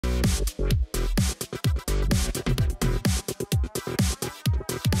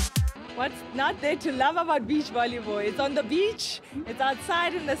What's not there to love about beach volleyball? It's on the beach, it's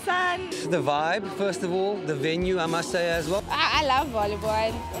outside in the sun. The vibe, first of all, the venue, I must say as well. I love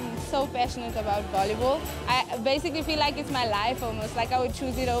volleyball. I'm so passionate about volleyball. I basically feel like it's my life almost, like I would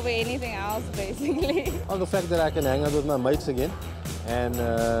choose it over anything else basically. On the fact that I can hang out with my mates again, and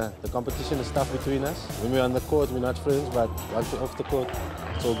the competition is tough between us. When we're on the court, we're not friends, but once we're off the court,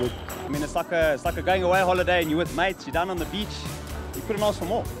 it's all good. I mean, it's like a going away holiday and you're with mates, you're down on the beach, you couldn't ask for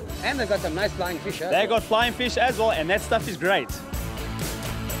more. And they've got some nice flying fish. They got flying fish as well, and that stuff is great.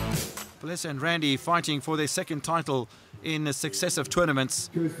 Cresta and Randy fighting for their second title in successive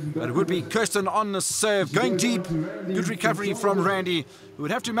tournaments. But it would be Kirsten on the serve, going deep. Good recovery from Randy, who would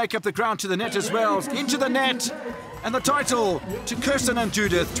have to make up the ground to the net as well. Into the net, and the title to Kirsten and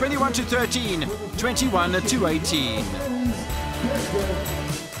Judith, 21-13, 21-18.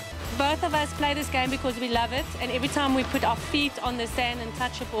 Both of us play this game because we love it, and every time we put our feet on the sand and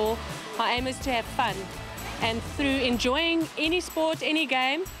touch a ball, our aim is to have fun. And through enjoying any sport, any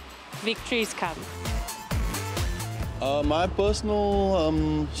game, victories come. My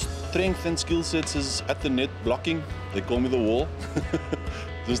personal strength and skill sets is at the net blocking. They call me the wall.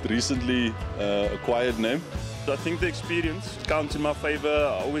 Just recently acquired name. I think the experience counts in my favor.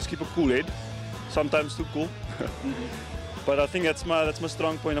 I always keep a cool head, sometimes too cool. But I think that's my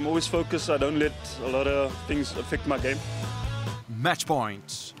strong point. I'm always focused. I don't let a lot of things affect my game. Match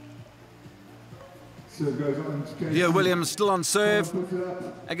point. Leo Williams still on serve.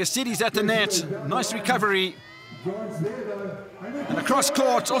 Agassides at the net. Nice recovery. And across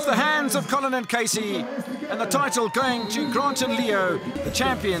court, off the hands of Colin and Casey. And the title going to Grant and Leo, the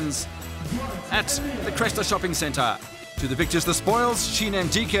champions at the Cresta Shopping Centre. To the victors, the spoils, Sheena and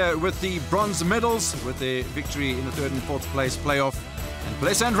Dika with the bronze medals with their victory in the third and fourth place playoff. And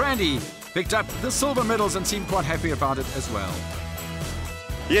Bless and Randy picked up the silver medals and seemed quite happy about it as well.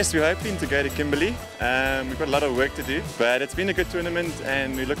 Yes, we're hoping to go to Kimberley. We've got a lot of work to do, but it's been a good tournament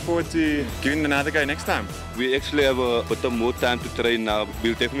and we look forward to giving it another go next time. We actually have a bit more time to train now.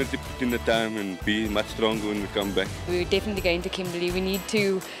 We'll definitely put in the time and be much stronger when we come back. We're definitely going to Kimberley. We need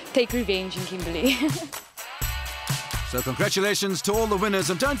to take revenge in Kimberley. So congratulations to all the winners,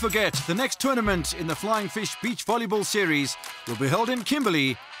 and don't forget, the next tournament in the Flying Fish Beach Volleyball Series will be held in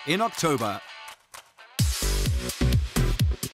Kimberley in October.